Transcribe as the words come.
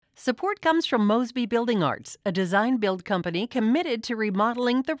Support comes from Mosby Building Arts, a design-build company committed to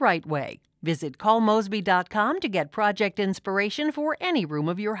remodeling the right way. Visit callmosby.com to get project inspiration for any room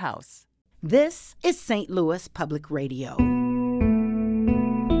of your house. This is St. Louis Public Radio.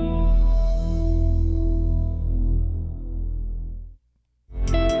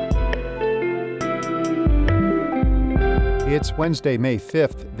 It's Wednesday, May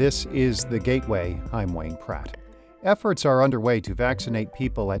 5th. This is The Gateway. I'm Wayne Pratt. Efforts are underway to vaccinate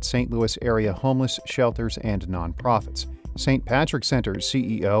people at St. Louis area homeless shelters and nonprofits. St. Patrick Center's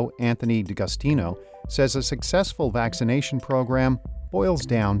CEO, Anthony D'Agostino, says a successful vaccination program boils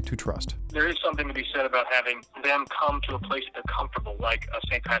down to trust. There is something to be said about having them come to a place that they're comfortable, like a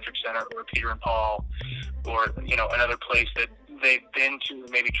St. Patrick Center or Peter and Paul, or another place that they've been to,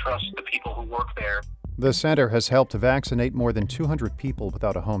 maybe trust the people who work there. The center has helped to vaccinate more than 200 people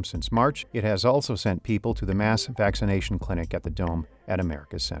without a home since March. It has also sent people to the mass vaccination clinic at the Dome at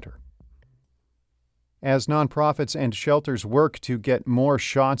America's Center. As nonprofits and shelters work to get more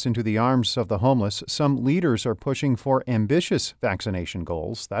shots into the arms of the homeless, some leaders are pushing for ambitious vaccination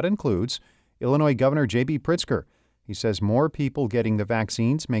goals. That includes Illinois Governor J.B. Pritzker. He says more people getting the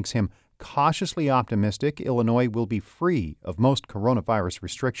vaccines makes him cautiously optimistic Illinois will be free of most coronavirus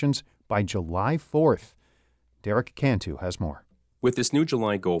restrictions by July 4th. Derek Cantu has more. With this new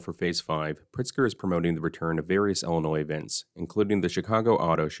July goal for Phase 5, Pritzker is promoting the return of various Illinois events, including the Chicago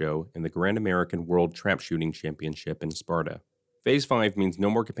Auto Show and the Grand American World Trap Shooting Championship in Sparta. Phase 5 means no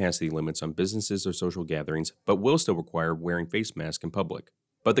more capacity limits on businesses or social gatherings, but will still require wearing face masks in public.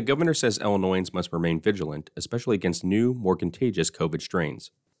 But the governor says Illinoisans must remain vigilant, especially against new, more contagious COVID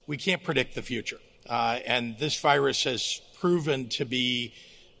strains. We can't predict the future, and this virus has proven to be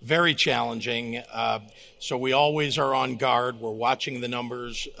very challenging, so we always are on guard. We're watching the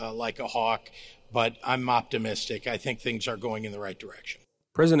numbers like a hawk, but I'm optimistic. I think things are going in the right direction.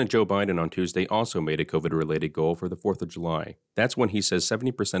 President Joe Biden on Tuesday also made a COVID-related goal for the 4th of July. That's when he says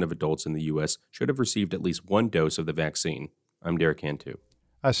 70% of adults in the U.S. should have received at least one dose of the vaccine. I'm Derek Cantu.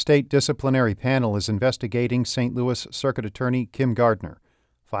 A state disciplinary panel is investigating St. Louis Circuit Attorney Kim Gardner.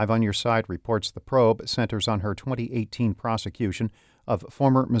 5 on Your Side reports the probe centers on her 2018 prosecution of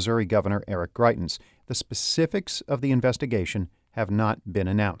former Missouri Governor Eric Greitens. The specifics of the investigation have not been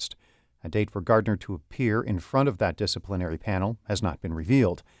announced. A date for Gardner to appear in front of that disciplinary panel has not been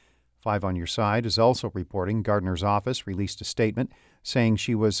revealed. 5 on Your Side is also reporting Gardner's office released a statement saying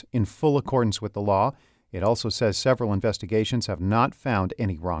she was in full accordance with the law. It also says several investigations have not found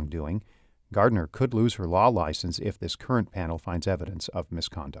any wrongdoing. Gardner could lose her law license if this current panel finds evidence of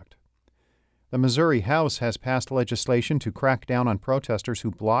misconduct. The Missouri House has passed legislation to crack down on protesters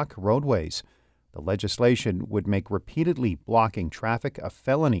who block roadways. The legislation would make repeatedly blocking traffic a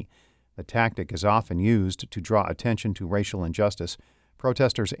felony. The tactic is often used to draw attention to racial injustice.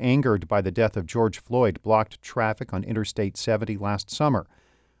 Protesters angered by the death of George Floyd blocked traffic on Interstate 70 last summer.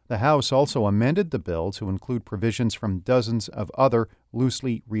 The House also amended the bill to include provisions from dozens of other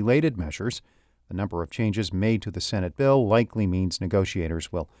loosely related measures. The number of changes made to the Senate bill likely means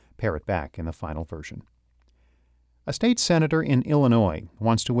negotiators will pare it back in the final version. A state senator in Illinois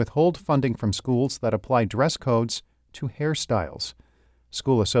wants to withhold funding from schools that apply dress codes to hairstyles.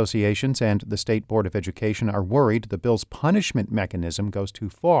 School associations and the State Board of Education are worried the bill's punishment mechanism goes too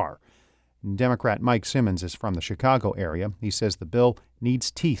far. Democrat Mike Simmons is from the Chicago area. He says the bill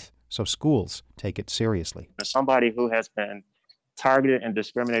needs teeth, so schools take it seriously. As somebody who has been targeted and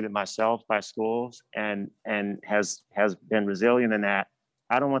discriminated myself by schools and has been resilient in that,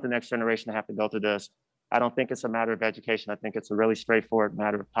 I don't want the next generation to have to go through this. I don't think it's a matter of education. I think it's a really straightforward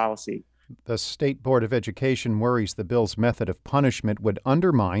matter of policy. The State Board of Education worries the bill's method of punishment would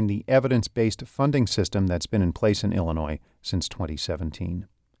undermine the evidence-based funding system that's been in place in Illinois since 2017.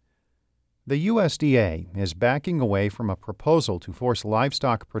 The USDA is backing away from a proposal to force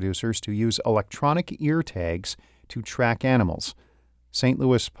livestock producers to use electronic ear tags to track animals. St.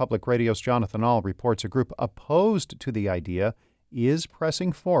 Louis Public Radio's Jonathan Ahl reports a group opposed to the idea is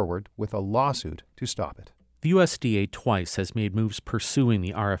pressing forward with a lawsuit to stop it. The USDA twice has made moves pursuing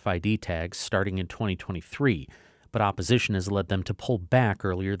the RFID tags starting in 2023, but opposition has led them to pull back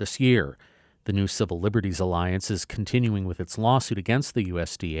earlier this year. The New Civil Liberties Alliance is continuing with its lawsuit against the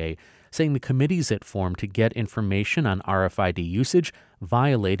USDA, saying the committees it formed to get information on RFID usage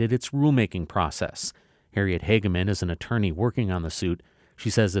violated its rulemaking process. Harriet Hageman is an attorney working on the suit. She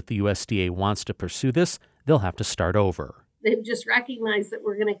says if the USDA wants to pursue this, they'll have to start over. They've just recognized that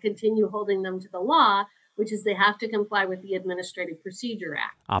we're going to continue holding them to the law, which is they have to comply with the Administrative Procedure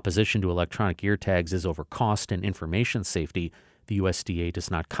Act. Opposition to electronic ear tags is over cost and information safety. The USDA does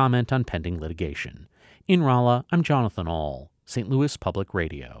not comment on pending litigation. In Rolla, I'm Jonathan Ahl, St. Louis Public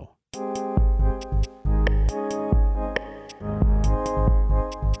Radio.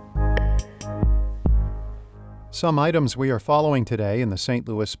 Some items we are following today in the St.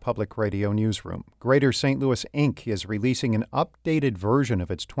 Louis Public Radio newsroom. Greater St. Louis Inc. is releasing an updated version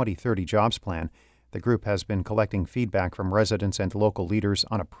of its 2030 jobs plan. The group has been collecting feedback from residents and local leaders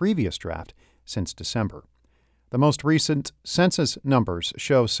on a previous draft since December. The most recent census numbers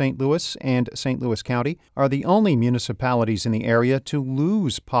show St. Louis and St. Louis County are the only municipalities in the area to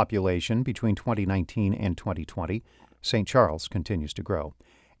lose population between 2019 and 2020. St. Charles continues to grow.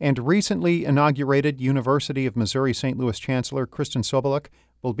 And recently inaugurated University of Missouri-St. Louis Chancellor Kristen Soboluk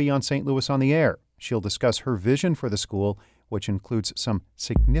will be on St. Louis on the Air. She'll discuss her vision for the school, which includes some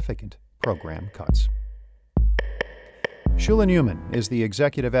significant program cuts. Shula Newman is the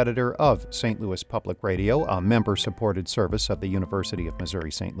executive editor of St. Louis Public Radio, a member-supported service of the University of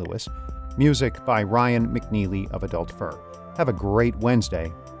Missouri-St. Louis. Music by Ryan McNeely of Adult Fur. Have a great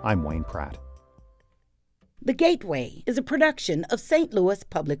Wednesday. I'm Wayne Pratt. The Gateway is a production of St. Louis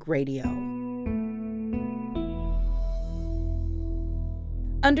Public Radio.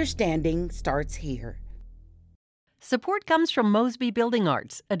 Understanding starts here. Support comes from Mosby Building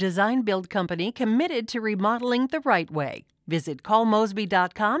Arts, a design-build company committed to remodeling the right way. Visit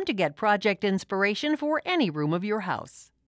callmosby.com to get project inspiration for any room of your house.